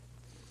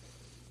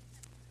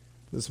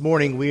This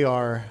morning we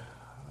are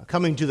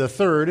coming to the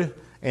third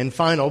and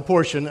final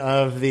portion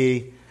of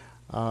the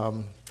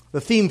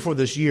theme for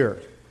this year.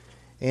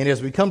 And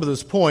as we come to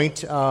this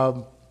point,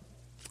 I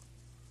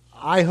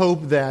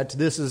hope that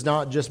this has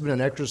not just been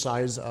an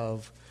exercise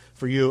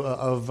for you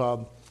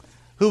of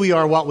who we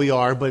are, what we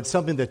are, but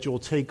something that you'll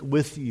take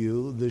with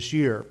you this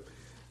year.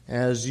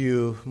 As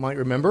you might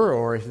remember,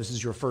 or if this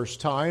is your first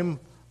time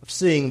of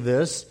seeing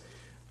this,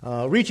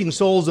 reaching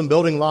souls and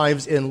building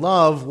lives in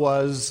love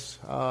was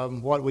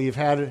what we've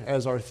had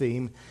as our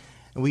theme.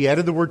 And we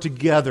added the word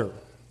together.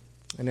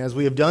 And as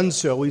we have done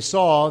so, we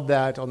saw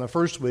that on the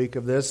first week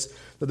of this,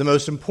 that the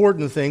most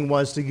important thing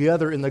was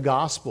together in the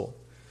gospel.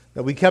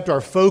 That we kept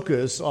our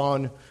focus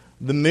on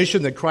the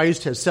mission that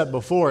Christ has set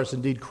before us,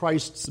 indeed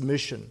Christ's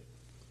mission.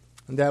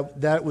 And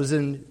that was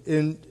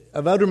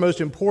of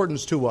uttermost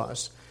importance to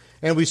us.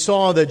 And we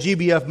saw that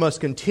GBF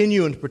must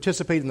continue and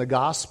participate in the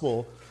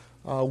gospel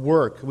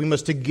work. We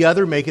must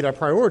together make it a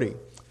priority.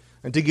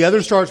 And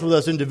together starts with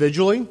us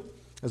individually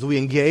as we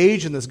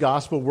engage in this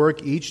gospel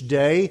work each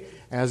day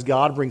as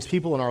God brings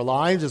people in our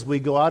lives, as we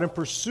go out and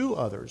pursue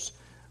others,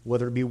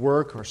 whether it be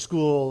work or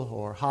school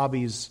or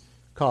hobbies,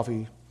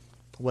 coffee,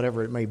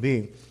 whatever it may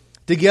be.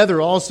 Together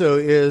also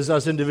is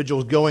us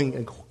individuals going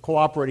and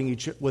cooperating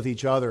with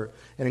each other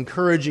and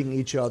encouraging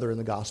each other in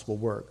the gospel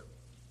work.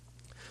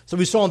 So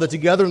we saw that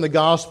together in the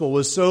gospel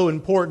was so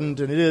important,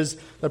 and it is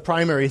the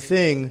primary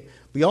thing.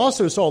 We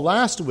also saw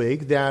last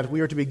week that we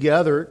are to be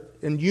together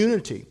in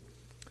unity.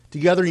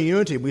 Together in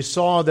unity. We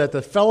saw that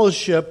the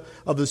fellowship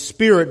of the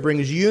Spirit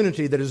brings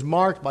unity that is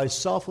marked by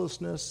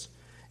selflessness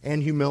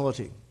and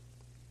humility.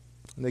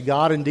 And that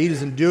God indeed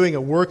is doing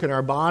a work in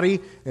our body,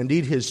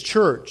 indeed His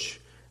church.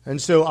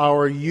 And so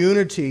our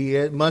unity,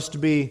 it must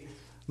be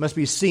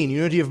seen.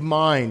 Unity of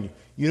mind,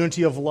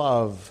 unity of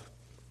love,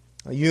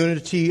 a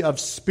unity of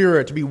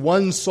spirit, to be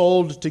one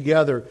souled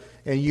together,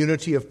 and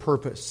unity of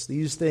purpose.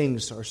 These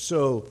things are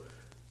so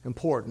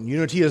important.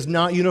 Unity is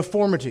not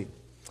uniformity.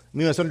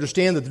 We must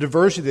understand that the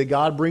diversity that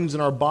God brings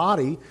in our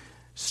body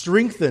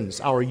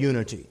strengthens our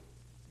unity.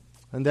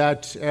 And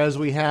that as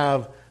we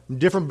have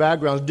different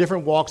backgrounds,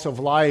 different walks of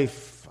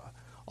life,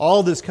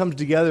 all this comes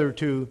together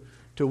to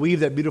weave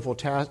that beautiful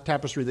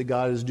tapestry that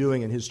God is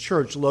doing in His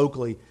church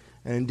locally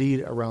and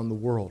indeed around the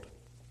world.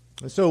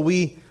 And so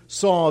we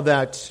saw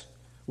that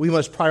we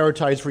must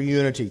prioritize for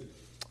unity.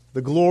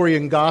 The glory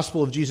and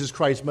gospel of Jesus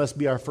Christ must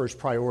be our first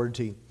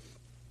priority.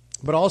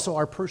 But also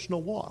our personal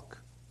walk.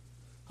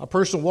 Our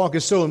personal walk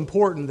is so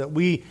important that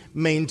we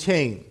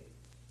maintain.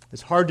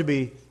 It's hard to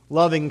be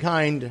loving,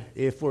 kind,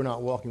 if we're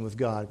not walking with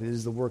God. It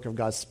is the work of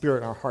God's Spirit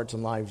in our hearts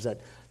and lives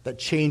that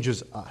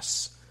changes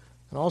us.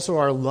 And also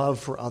our love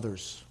for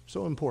others.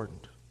 So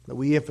important that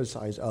we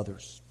emphasize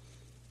others.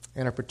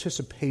 And our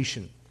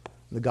participation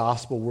in the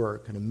gospel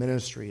work and in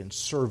ministry and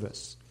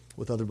service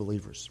with other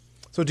believers.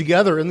 So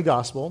together in the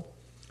gospel,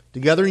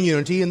 together in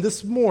unity, and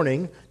this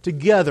morning,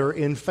 together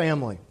in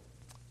family.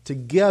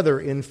 Together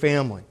in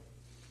family.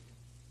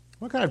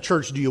 What kind of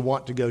church do you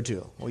want to go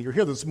to? Well, you're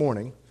here this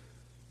morning.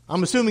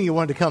 I'm assuming you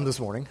wanted to come this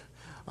morning.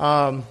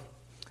 But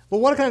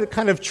what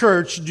kind of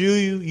church do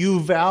you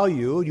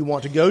value, you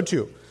want to go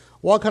to?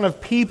 What kind of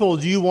people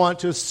do you want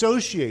to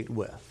associate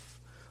with?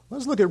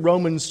 Let's look at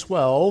Romans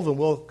 12, and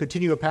we'll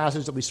continue a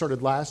passage that we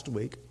started last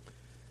week,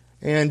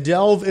 and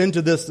delve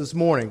into this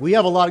morning. We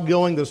have a lot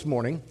going this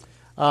morning.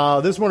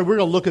 This morning we're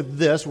going to look at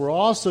this. We're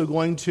also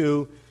going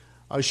to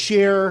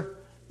share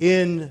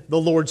in the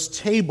Lord's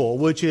table,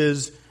 which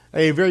is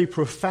a very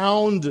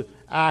profound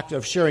act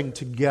of sharing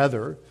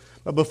together.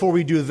 But before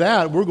we do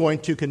that, we're going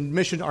to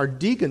commission our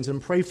deacons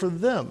and pray for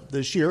them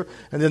this year,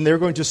 and then they're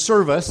going to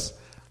serve us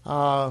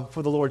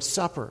for the Lord's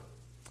Supper.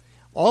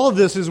 All of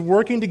this is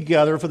working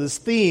together for this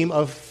theme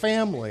of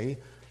family,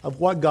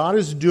 of what God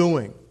is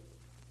doing.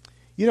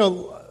 You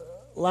know,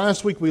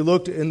 last week we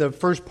looked in the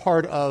first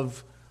part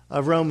of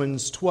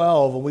Romans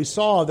 12, and we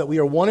saw that we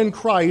are one in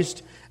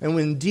Christ, and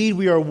indeed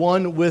we are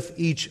one with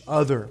each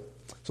other.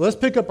 So let's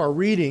pick up our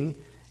reading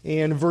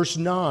in verse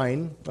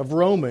 9 of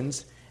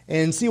Romans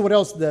and see what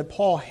else that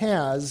Paul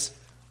has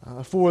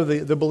for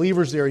the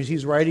believers there as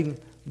he's writing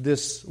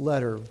this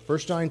letter.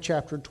 Verse 9,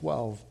 chapter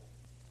 12.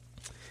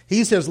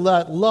 He says,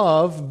 "Let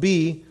love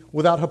be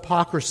without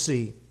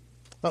hypocrisy."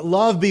 Let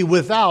love be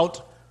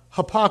without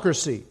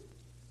hypocrisy.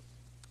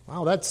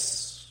 Wow,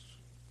 that's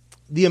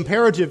the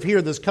imperative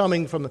here that's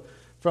coming from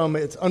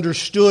it's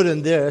understood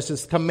in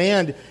this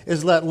command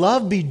is let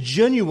love be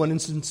genuine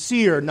and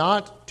sincere,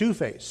 not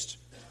two-faced.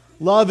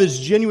 Love is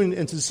genuine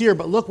and sincere,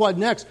 but look what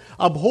next.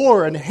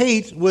 Abhor and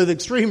hate with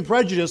extreme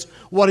prejudice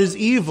what is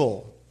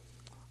evil.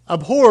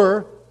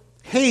 Abhor,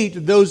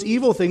 hate those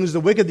evil things,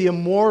 the wicked, the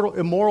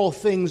immoral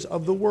things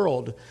of the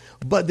world.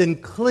 But then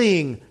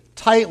cling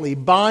tightly,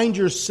 bind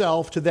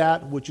yourself to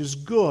that which is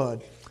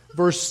good.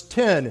 Verse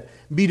 10,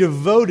 be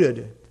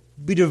devoted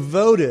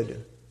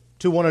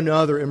to one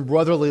another in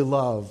brotherly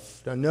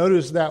love. Now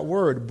notice that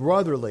word,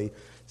 brotherly.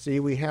 See,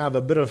 we have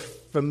a bit of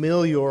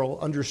familial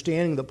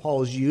understanding that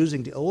Paul is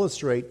using to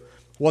illustrate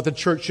what the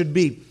church should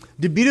be.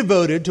 To be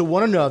devoted to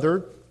one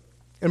another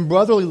in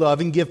brotherly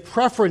love and give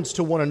preference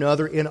to one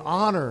another in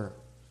honor.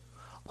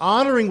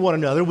 Honoring one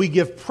another, we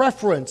give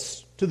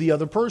preference to the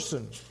other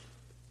person.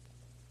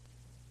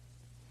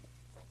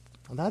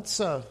 And that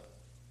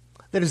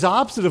is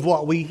opposite of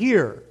what we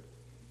hear.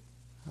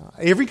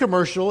 Every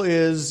commercial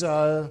is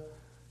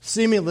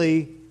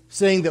seemingly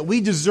saying that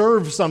we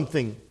deserve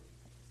something.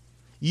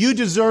 You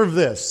deserve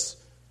this.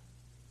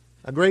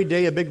 A great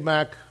day, a Big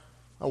Mac,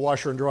 a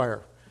washer and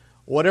dryer.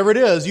 Whatever it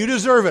is, you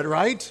deserve it,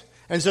 right?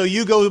 And so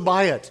you go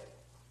buy it.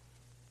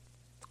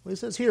 Well, he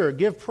says here,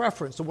 give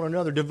preference to one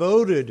another,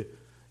 devoted.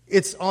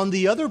 It's on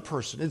the other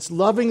person. It's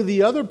loving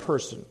the other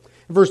person.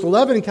 Verse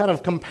 11 kind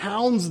of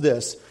compounds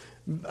this,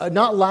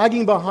 not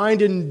lagging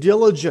behind in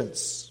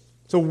diligence.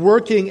 So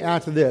working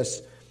at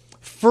this.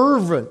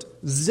 Fervent,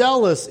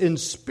 zealous in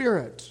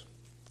spirit.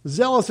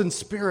 Zealous in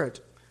spirit,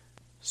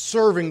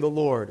 serving the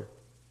Lord.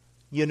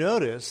 You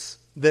notice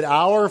that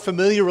our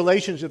familiar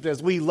relationship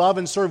as we love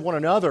and serve one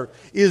another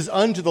is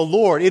unto the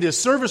Lord. It is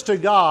service to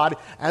God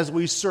as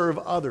we serve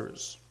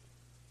others.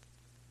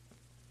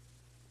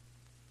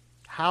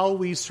 How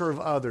we serve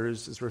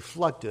others is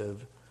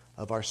reflective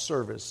of our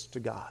service to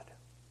God.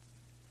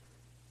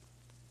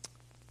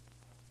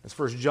 As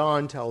 1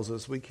 John tells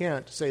us, we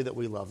can't say that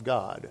we love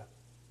God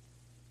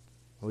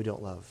when we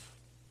don't love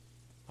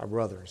our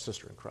brother and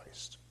sister in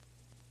Christ.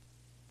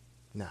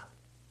 No.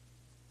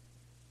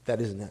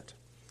 That isn't it.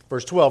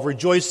 Verse 12,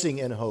 rejoicing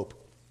in hope.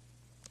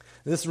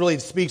 This really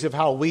speaks of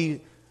how we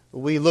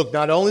look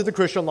not only at the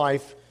Christian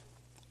life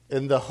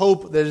and the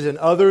hope that is in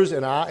others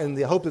and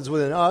the hope that's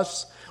within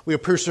us. We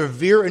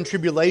persevere in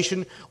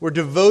tribulation. We're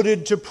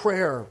devoted to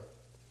prayer.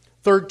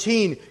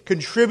 13,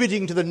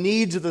 contributing to the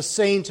needs of the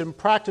saints and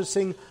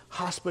practicing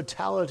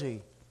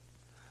hospitality.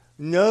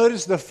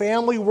 Notice the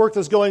family work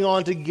that's going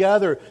on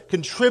together,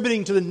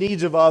 contributing to the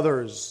needs of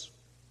others.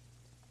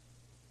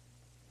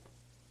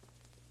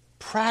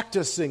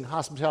 Practicing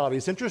hospitality.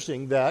 It's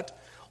interesting that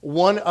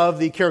one of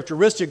the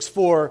characteristics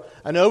for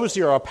an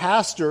overseer or a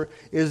pastor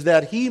is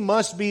that he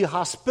must be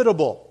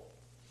hospitable.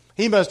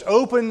 He must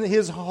open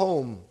his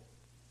home.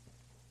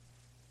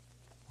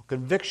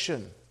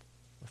 Conviction.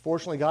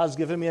 Fortunately, God's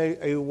given me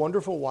a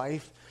wonderful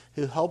wife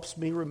who helps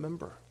me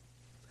remember.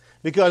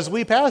 Because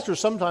we pastors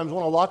sometimes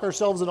want to lock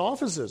ourselves in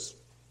offices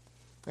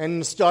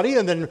and study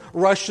and then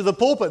rush to the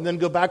pulpit and then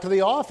go back to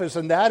the office.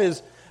 And that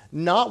is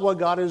not what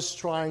God is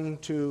trying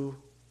to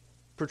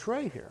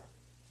portray here.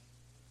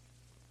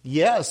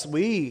 Yes,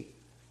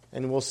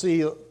 and we'll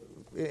see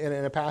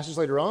in a passage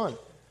later on,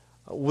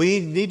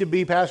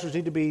 pastors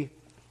need to be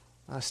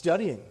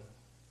studying.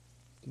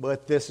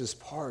 But this is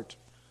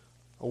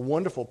a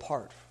wonderful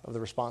part of the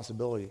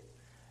responsibility,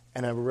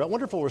 and a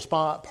wonderful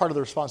part of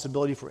the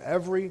responsibility for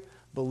every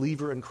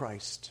believer in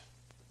Christ,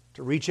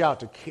 to reach out,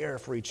 to care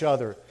for each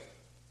other.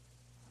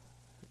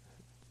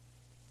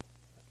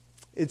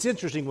 It's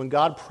interesting when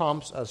God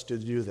prompts us to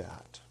do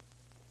that.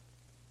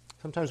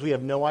 Sometimes we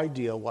have no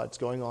idea what's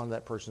going on in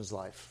that person's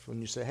life. When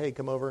you say, hey,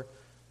 come over.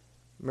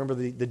 Remember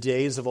the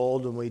days of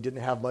old when we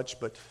didn't have much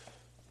but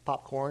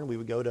popcorn? We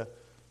would go to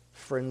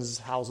friends'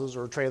 houses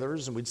or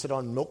trailers, and we'd sit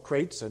on milk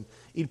crates and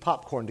eat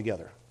popcorn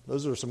together.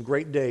 Those were some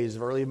great days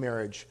of early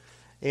marriage.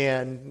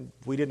 And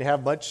we didn't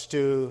have much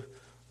to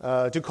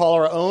call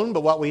our own,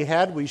 but what we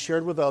had, we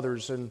shared with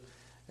others. And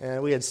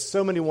we had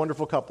so many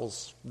wonderful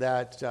couples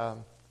that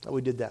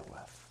we did that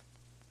with.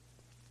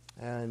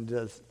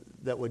 And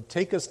that would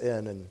take us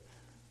in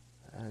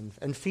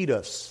and feed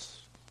us.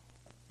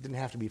 It didn't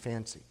have to be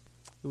fancy.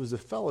 It was a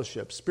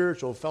fellowship,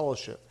 spiritual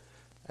fellowship,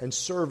 and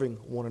serving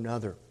one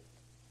another.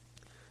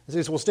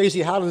 And say, well,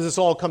 Stacy, how does this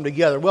all come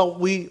together? Well,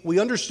 we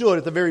understood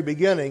at the very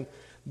beginning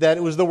that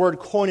it was the word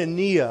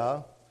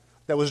koinonia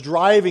that was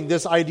driving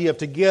this idea of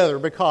together,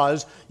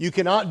 because you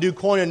cannot do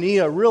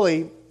koinonia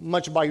really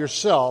much by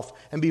yourself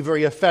and be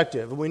very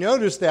effective. And we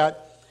noticed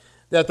that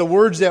the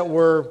words that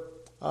were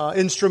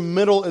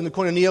instrumental in the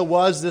koinonia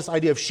was this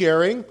idea of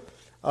sharing,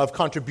 of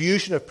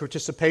contribution, of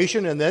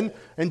participation, and then,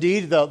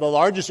 indeed, the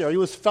largest area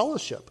was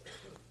fellowship.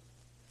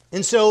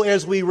 And so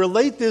as we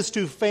relate this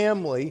to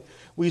family,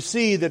 we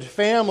see that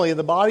family, in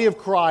the body of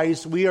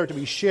Christ, we are to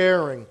be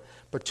sharing,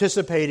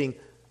 participating,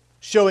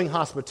 showing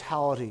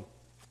hospitality,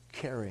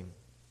 caring.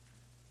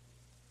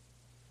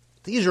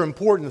 These are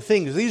important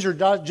things. These are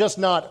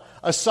not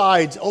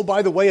asides. Oh,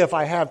 by the way, if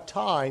I have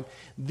time.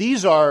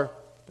 These are,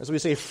 as we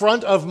say,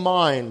 front of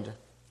mind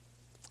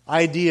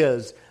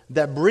ideas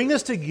that bring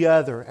us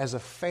together as a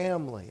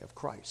family of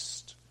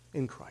Christ,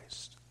 in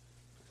Christ.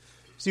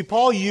 See,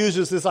 Paul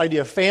uses this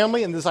idea of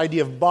family and this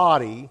idea of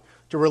body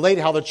to relate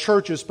how the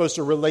church is supposed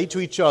to relate to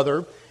each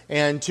other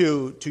and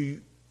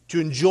to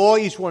enjoy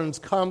each one's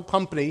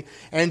company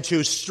and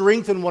to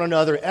strengthen one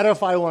another,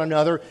 edify one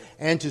another,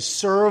 and to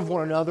serve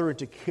one another and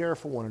to care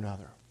for one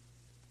another.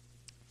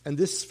 And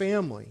this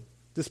family,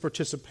 this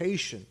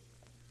participation,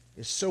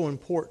 is so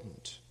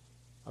important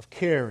of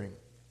caring.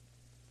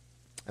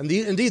 And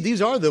indeed,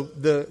 these are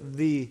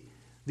the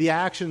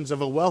actions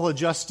of a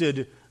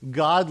well-adjusted,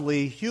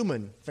 godly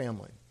human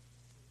family.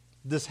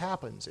 This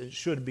happens. It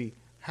should be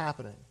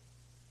happening.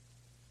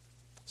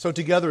 So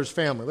together as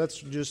family, let's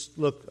just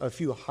look a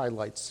few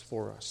highlights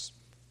for us.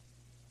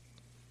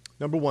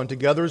 Number one,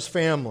 together as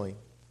family.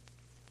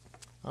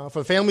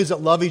 For families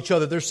that love each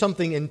other, there's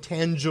something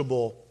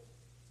intangible.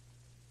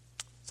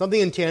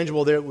 Something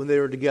intangible there when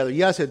they're together.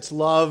 Yes, it's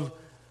love,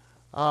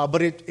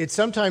 but it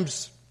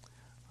sometimes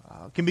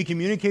can be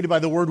communicated by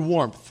the word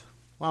warmth.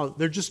 Wow,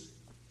 there's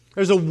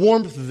a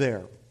warmth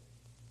there.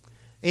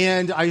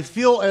 And I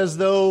feel as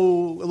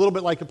though, a little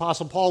bit like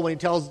Apostle Paul when he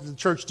tells the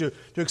church to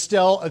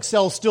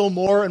excel still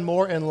more and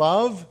more in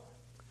love.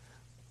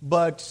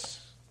 But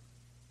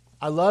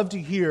I love to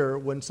hear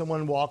when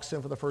someone walks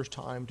in for the first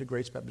time to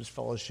Grace Baptist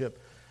Fellowship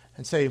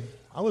and say,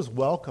 I was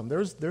welcome.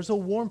 There's a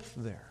warmth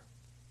there.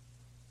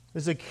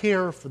 There's a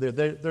care for them.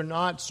 They're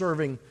not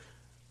serving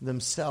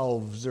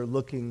themselves. They're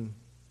looking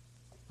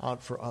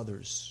out for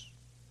others.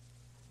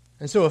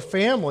 And so a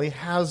family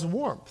has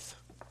warmth.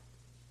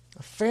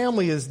 A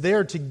family is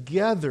there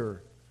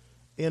together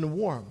in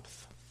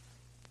warmth.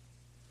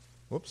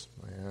 Whoops.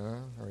 Yeah,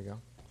 there we go.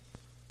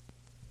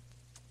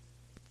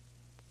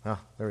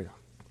 There we go.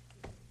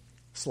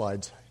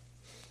 Slides.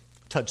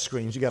 Touch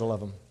screens. You got to love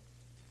them.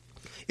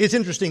 It's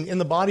interesting. In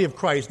the body of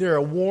Christ, there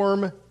are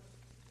warm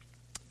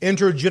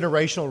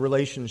intergenerational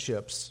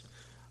relationships.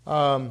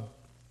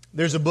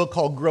 There's a book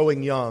called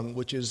Growing Young,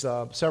 which is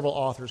several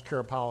authors.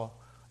 Kara Powell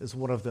is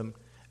one of them.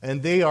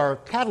 And they are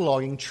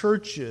cataloging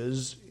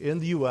churches in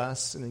the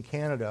U.S. and in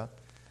Canada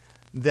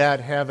that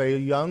have a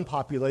young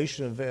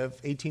population of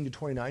 18 to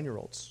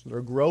 29-year-olds.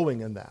 They're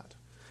growing in that.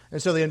 And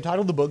so they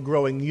entitled the book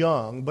Growing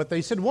Young. But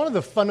they said one of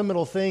the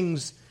fundamental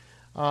things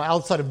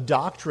outside of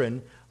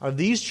doctrine are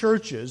these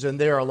churches, and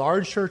there are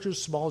large churches,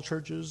 small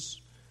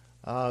churches,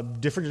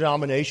 different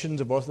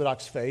denominations of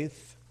Orthodox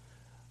faith.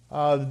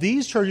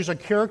 These churches are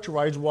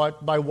characterized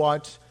by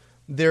what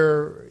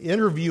their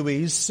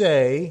interviewees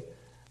say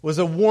was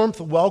a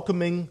warmth,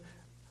 welcoming,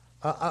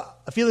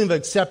 a feeling of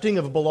accepting,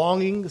 of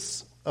belonging,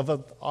 of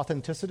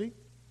authenticity,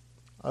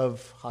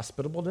 of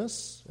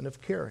hospitableness, and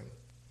of caring.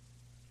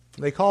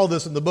 They call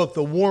this in the book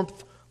the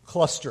warmth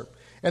cluster.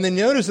 And then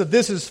notice that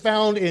this is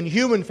found in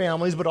human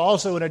families, but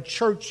also in a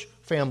church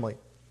family.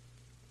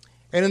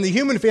 And in the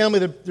human family,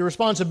 the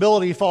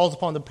responsibility falls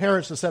upon the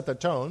parents to set the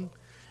tone.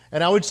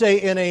 And I would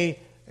say in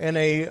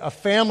a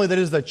family that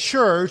is the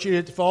church,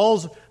 it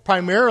falls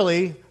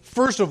primarily,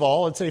 first of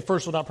all,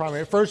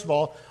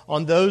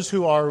 on those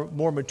who are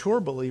more mature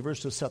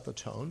believers to set the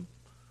tone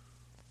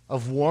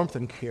of warmth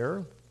and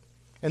care.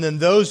 And then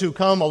those who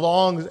come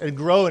along and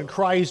grow in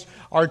Christ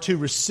are to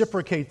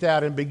reciprocate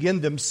that and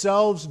begin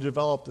themselves to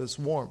develop this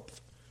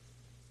warmth.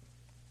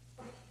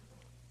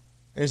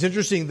 And it's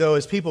interesting, though,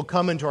 as people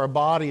come into our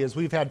body, as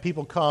we've had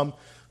people come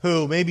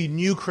who may be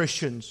new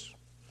Christians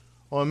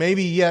or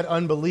maybe yet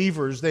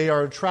unbelievers, they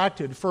are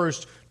attracted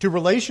first to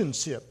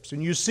relationships.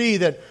 And you see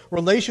that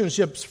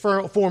relationships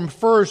form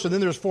first, and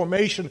then there's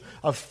formation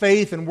of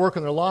faith and work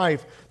in their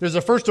life. There's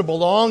a first of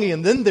belonging,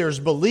 and then there's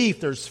belief,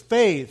 there's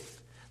faith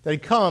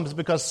that comes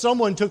because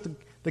someone took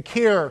the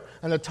care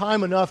and the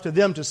time enough to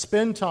them to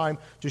spend time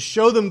to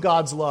show them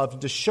God's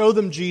love, to show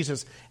them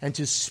Jesus, and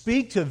to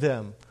speak to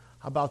them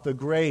about the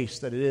grace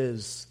that it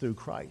is through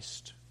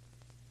Christ.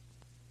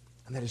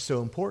 And that is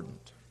so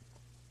important.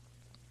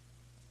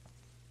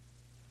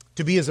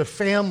 To be as a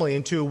family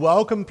and to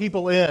welcome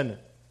people in,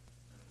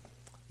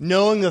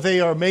 knowing that they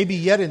are maybe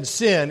yet in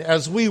sin,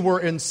 as we were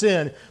in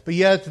sin, but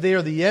yet they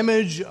are the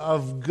image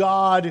of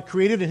God,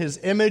 created in His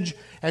image,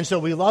 and so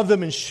we love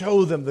them and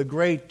show them the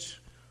great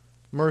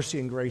mercy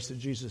and grace that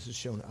Jesus has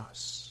shown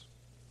us.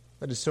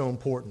 That is so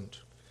important.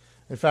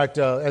 In fact,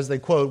 as they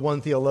quote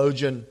one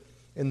theologian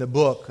in the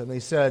book, and they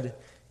said,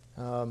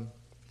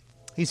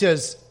 he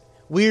says,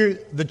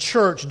 the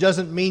church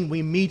doesn't mean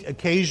we meet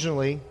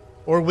occasionally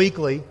or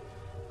weekly,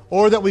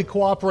 or that we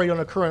cooperate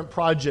on a current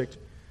project.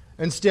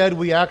 Instead,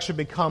 we actually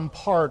become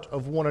part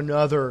of one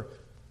another.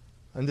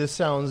 And this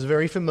sounds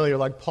very familiar,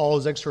 like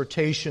Paul's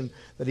exhortation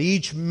that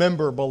each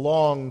member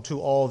belong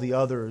to all the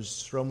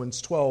others.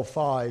 Romans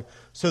 12:5,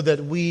 so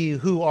that we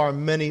who are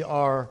many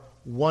are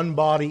one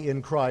body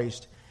in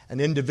Christ and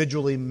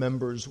individually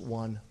members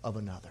one of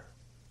another.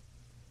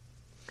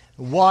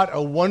 What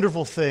a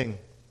wonderful thing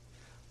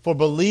for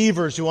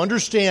believers who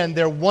understand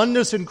their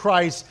oneness in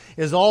Christ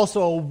is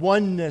also a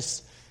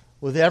oneness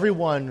with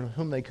everyone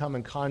whom they come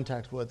in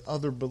contact with,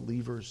 other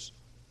believers.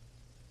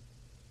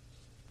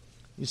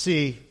 You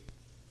see,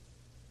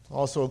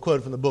 also a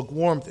quote from the book,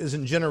 warmth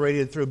isn't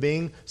generated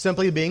through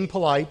simply being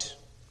polite.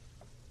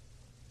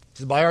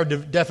 By our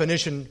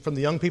definition from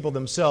the young people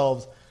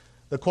themselves,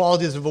 the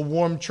qualities of a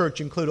warm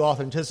church include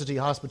authenticity,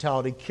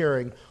 hospitality,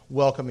 caring,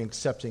 welcoming,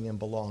 accepting, and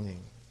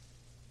belonging.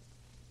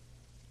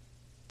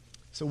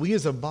 So we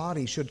as a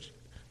body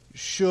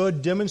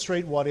should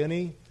demonstrate what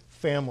any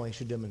family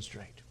should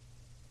demonstrate.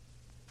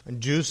 And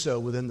do so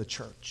within the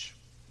church.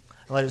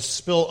 And let it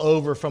spill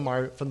over from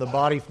the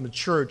body, from the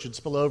church, and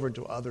spill over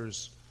into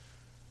others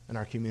in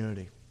our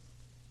community.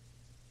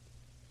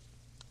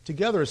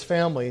 Together as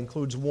family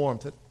includes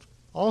warmth.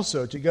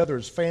 Also, together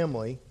as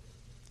family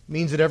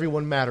means that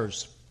everyone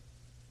matters.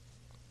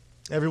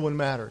 Everyone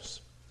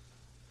matters.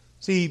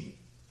 See,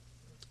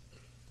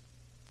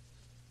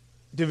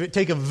 to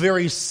take a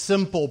very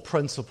simple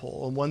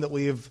principle, and one that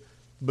we have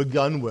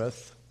begun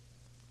with,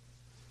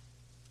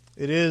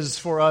 it is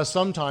for us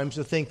sometimes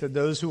to think that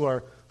those who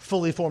are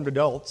fully formed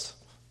adults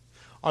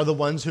are the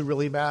ones who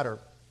really matter.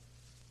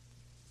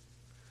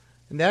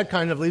 And that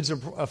kind of leads to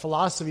a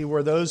philosophy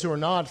where those who are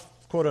not,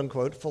 quote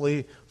unquote,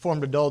 fully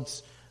formed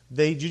adults,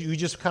 you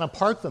just kind of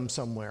park them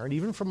somewhere. And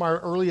even from our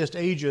earliest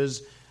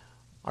ages,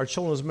 our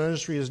children's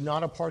ministry is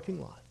not a parking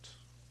lot.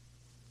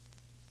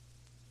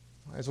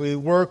 As we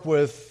work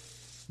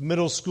with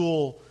middle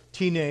school,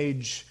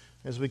 teenage,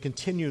 as we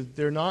continue,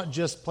 they're not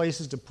just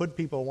places to put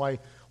people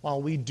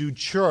while we do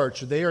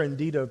church. They are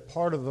indeed a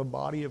part of the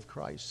body of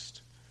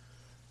Christ.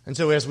 And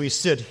so as we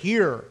sit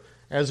here,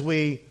 as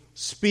we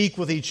speak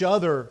with each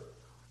other,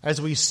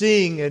 as we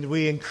sing and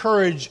we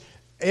encourage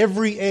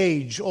every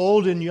age,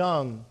 old and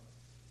young,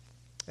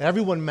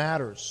 everyone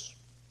matters.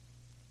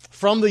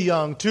 From the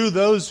young to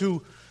those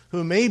who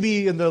may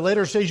be in the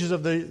later stages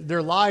of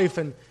their life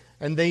and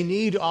they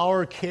need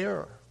our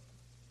care.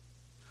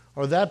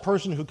 Or that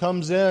person who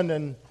comes in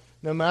and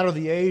no matter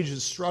the age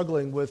is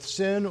struggling with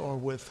sin or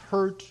with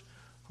hurt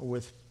or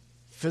with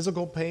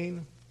physical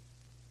pain.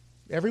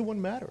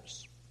 Everyone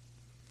matters.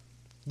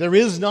 There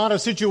is not a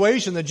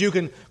situation that you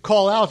can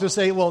call out to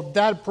say, well,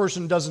 that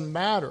person doesn't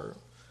matter.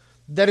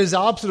 That is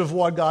opposite of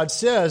what God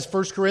says,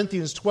 1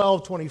 Corinthians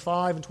 12,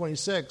 25 and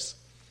 26.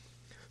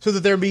 So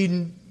that there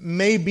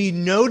may be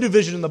no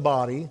division in the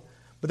body,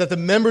 but that the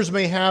members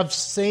may have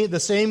the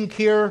same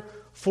care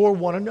for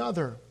one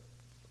another.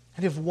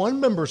 And if one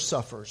member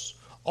suffers,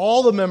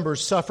 all the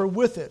members suffer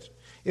with it.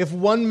 If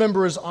one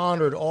member is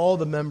honored, all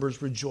the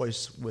members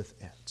rejoice with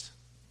it.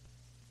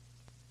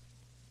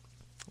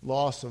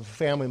 Loss of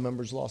family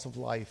members, loss of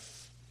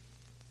life,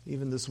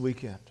 even this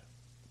weekend.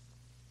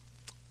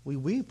 We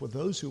weep with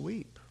those who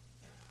weep.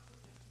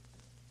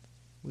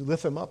 We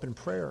lift them up in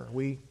prayer.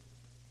 We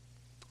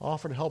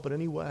offer to help in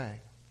any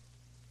way.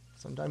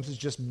 Sometimes it's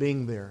just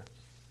being there.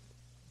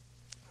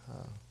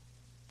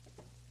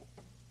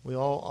 We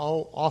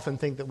all often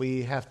think that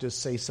we have to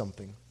say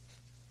something.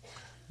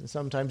 And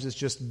sometimes it's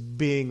just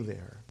being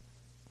there.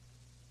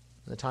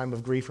 In a time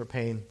of grief or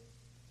pain,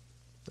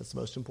 that's the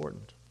most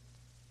important.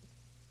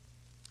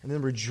 And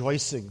then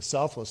rejoicing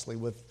selflessly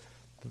with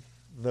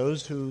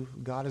those who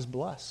God has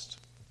blessed.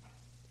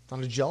 Not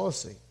a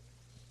jealousy.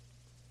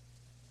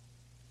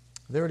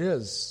 There it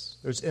is.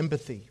 There's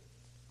empathy.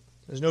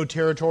 There's no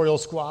territorial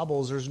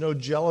squabbles. There's no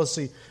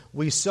jealousy.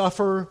 We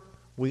suffer.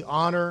 We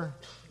honor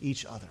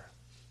each other.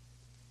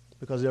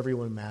 Because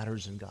everyone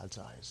matters in God's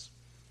eyes.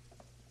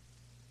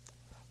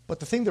 But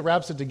the thing that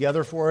wraps it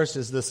together for us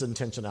is this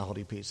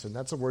intentionality piece. And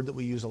that's a word that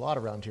we use a lot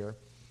around here.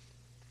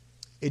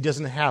 It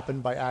doesn't happen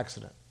by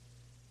accident.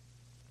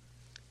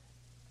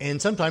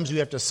 And sometimes you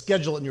have to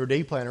schedule it in your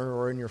day planner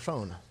or in your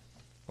phone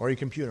or your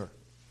computer.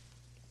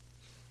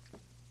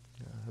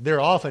 There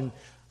are often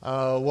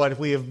what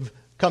we have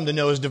come to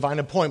know as divine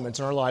appointments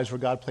in our lives where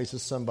God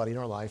places somebody in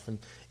our life and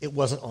it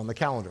wasn't on the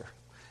calendar.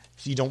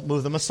 So you don't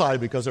move them aside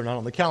because they're not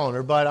on the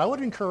calendar. But I would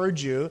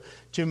encourage you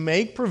to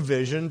make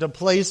provision to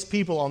place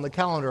people on the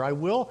calendar.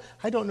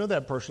 I don't know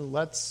that person.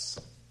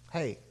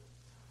 Hey,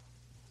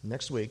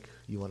 next week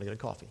you want to get a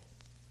coffee.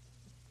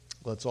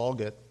 Let's all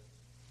get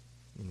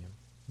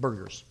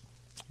burgers,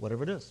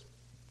 whatever it is.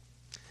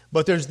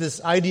 But there's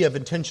this idea of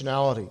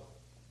intentionality.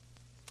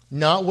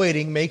 Not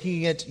waiting,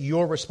 making it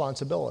your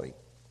responsibility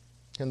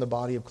in the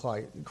body of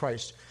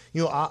Christ.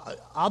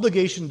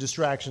 Obligation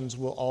distractions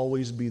will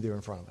always be there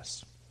in front of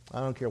us. I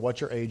don't care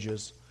what your age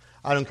is.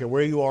 I don't care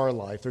where you are in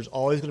life. There's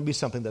always going to be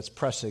something that's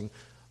pressing.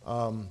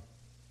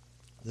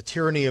 The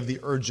tyranny of the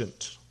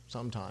urgent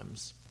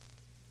sometimes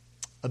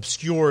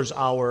obscures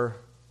our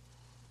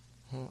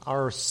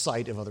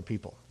sight of other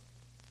people.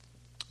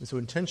 And so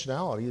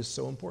intentionality is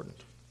so important.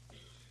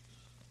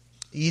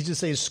 Easy to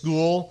say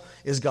school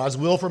is God's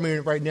will for me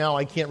right now.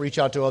 I can't reach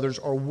out to others.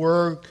 Or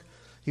work.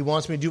 He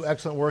wants me to do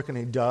excellent work, and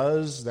he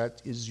does.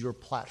 That is your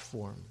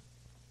platform.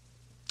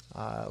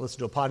 I listened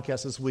to a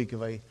podcast this week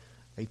of a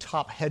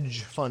top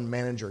hedge fund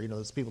manager.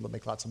 Those people that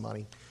make lots of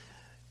money.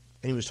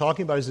 And he was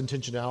talking about his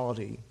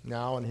intentionality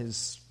now in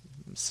his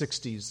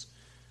 60s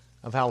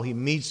of how he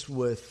meets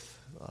with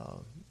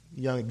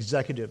young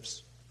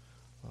executives,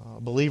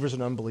 believers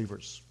and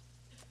unbelievers,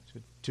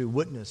 to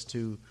witness,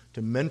 to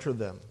mentor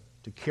them,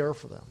 to care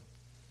for them.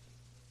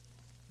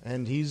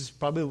 And he's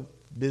probably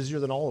busier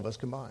than all of us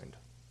combined.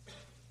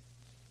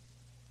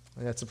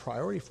 And that's a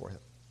priority for him.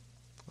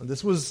 And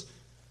this was,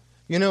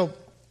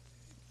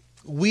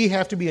 we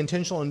have to be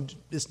intentional, and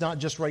it's not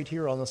just right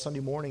here on a Sunday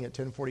morning at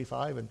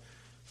 10:45 and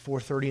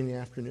 4:30 in the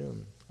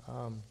afternoon.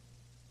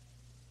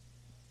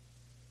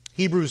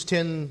 Hebrews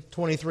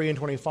 10:23 and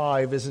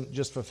 25 isn't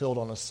just fulfilled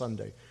on a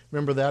Sunday.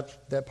 Remember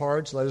that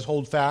part? So let us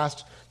hold fast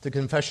to the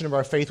confession of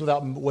our faith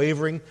without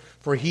wavering,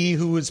 for he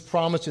who is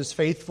promised is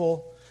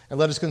faithful. And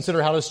let us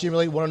consider how to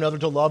stimulate one another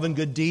to love and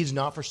good deeds,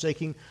 not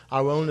forsaking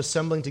our own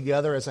assembling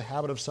together as a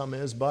habit of some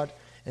is, but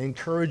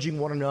encouraging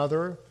one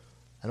another,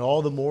 and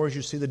all the more as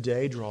you see the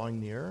day drawing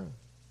near.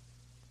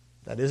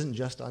 That isn't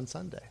just on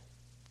Sunday.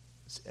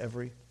 It's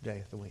every day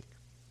of the week.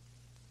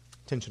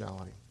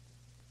 Intentionality.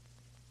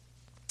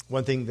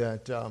 One thing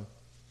that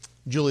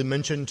Julie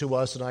mentioned to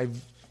us, and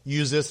I've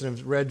used this and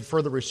have read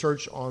further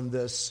research on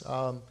this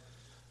in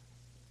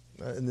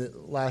the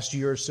last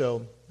year or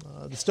so,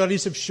 the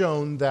studies have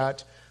shown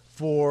that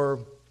for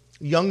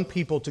young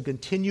people to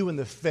continue in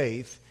the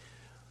faith,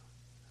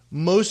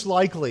 most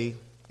likely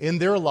in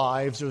their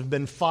lives there have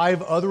been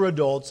 5 other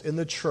adults in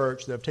the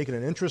church that have taken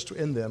an interest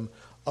in them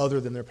other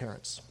than their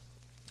parents.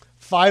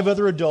 5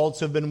 other adults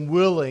have been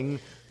willing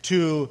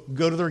to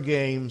go to their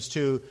games,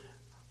 to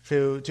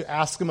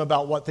ask them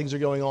about what things are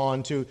going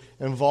on, to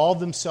involve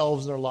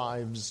themselves in their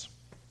lives.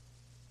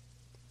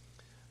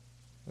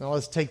 Now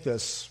let's take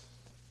this.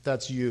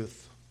 That's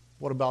youth.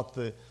 What about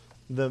the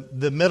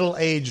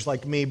middle-aged,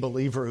 like me,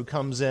 believer who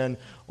comes in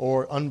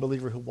or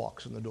unbeliever who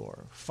walks in the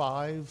door?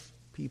 5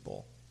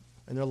 people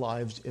in their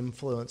lives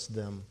influence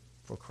them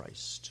for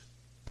Christ.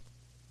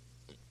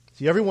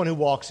 See, everyone who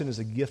walks in is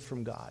a gift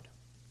from God.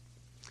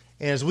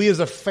 And as we as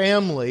a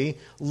family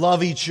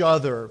love each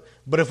other,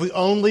 but if we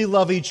only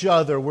love each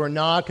other, we're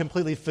not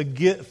completely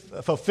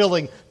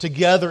fulfilling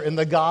together in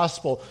the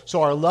gospel.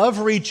 So our love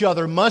for each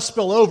other must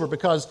spill over,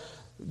 because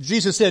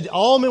Jesus said,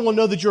 all men will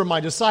know that you're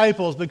my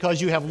disciples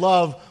because you have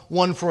love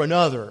one for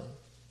another.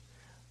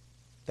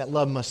 That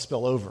love must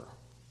spill over.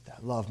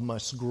 That love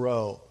must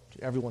grow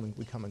to everyone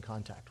we come in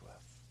contact with.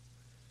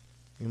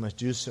 We must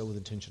do so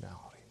with intentionality.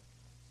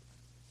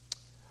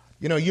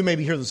 You know, you may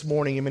be here this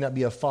morning, you may not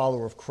be a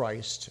follower of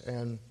Christ.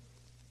 And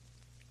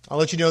I'll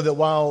let you know that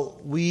while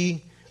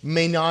we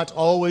may not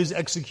always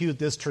execute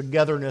this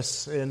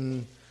togetherness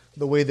in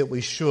the way that we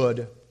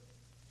should,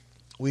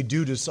 we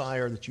do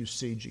desire that you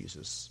see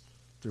Jesus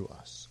through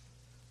us.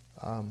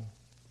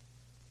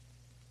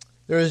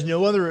 There is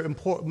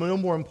no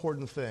more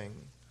important thing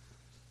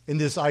in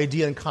this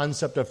idea and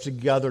concept of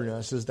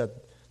togetherness is that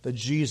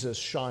Jesus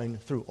shine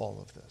through all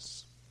of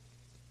this.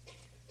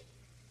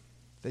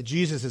 That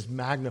Jesus is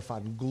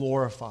magnified and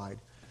glorified.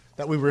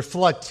 That we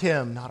reflect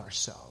Him, not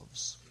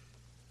ourselves.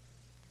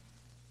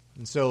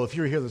 And so if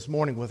you're here this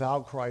morning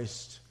without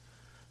Christ,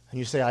 and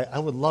you say, I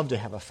would love to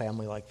have a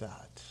family like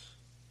that,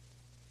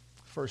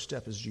 first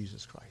step is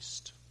Jesus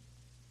Christ.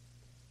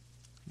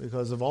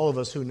 Because of all of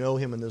us who know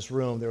Him in this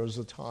room, there was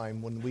a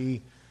time when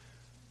we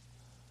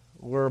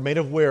were made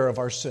aware of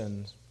our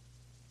sins,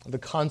 the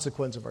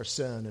consequence of our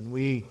sin, and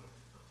we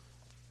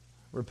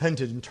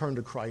repented and turned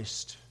to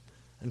Christ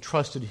and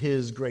trusted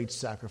His great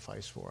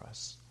sacrifice for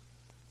us.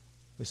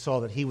 We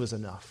saw that He was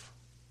enough.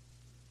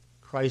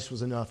 Christ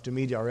was enough to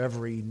meet our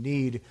every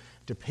need,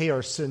 to pay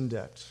our sin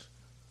debt.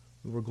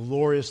 We were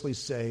gloriously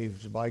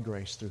saved by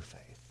grace through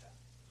faith.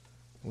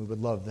 And we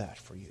would love that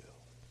for you.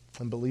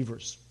 And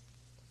believers,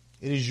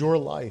 it is your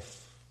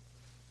life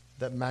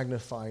that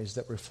magnifies,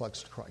 that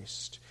reflects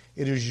Christ.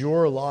 It is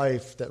your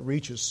life that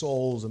reaches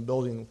souls and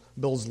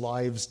builds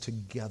lives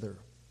together.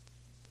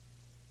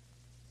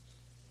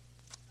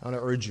 I want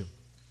to urge you,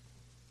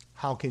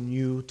 how can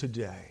you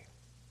today,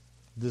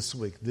 this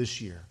week,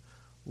 this year,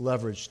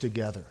 leverage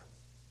together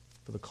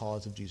for the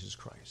cause of Jesus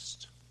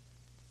Christ?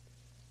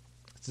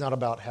 It's not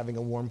about having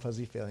a warm,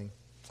 fuzzy feeling.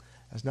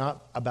 It's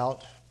not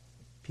about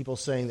people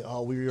saying,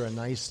 oh, we're a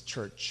nice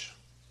church.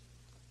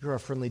 You're a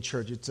friendly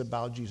church. It's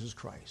about Jesus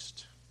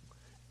Christ.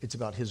 It's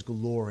about His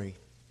glory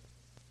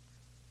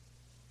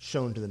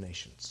shown to the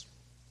nations.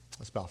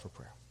 Let's bow for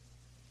prayer.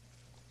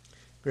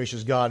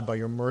 Gracious God, by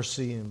your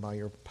mercy and by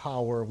your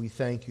power, we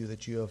thank you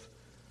that you have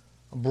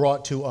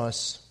brought to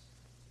us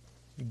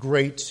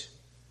great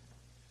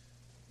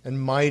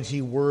and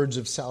mighty words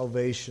of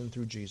salvation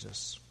through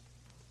Jesus.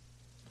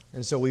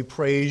 And so we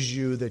praise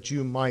you that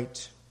you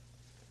might,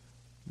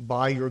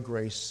 by your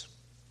grace,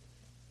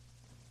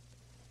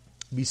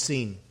 be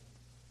seen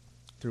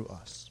through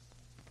us.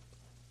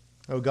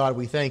 Oh God,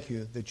 we thank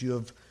you that you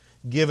have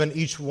given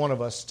each one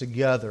of us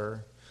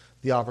together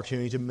the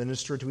opportunity to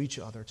minister to each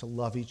other, to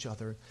love each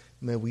other.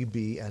 May we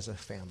be as a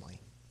family.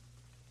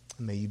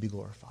 And may you be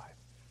glorified.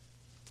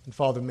 And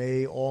Father,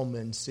 may all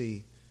men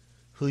see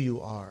who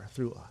you are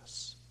through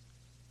us.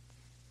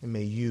 And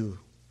may you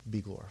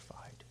be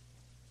glorified.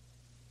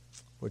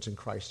 For it's in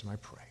Christ I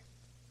pray.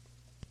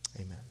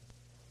 Amen.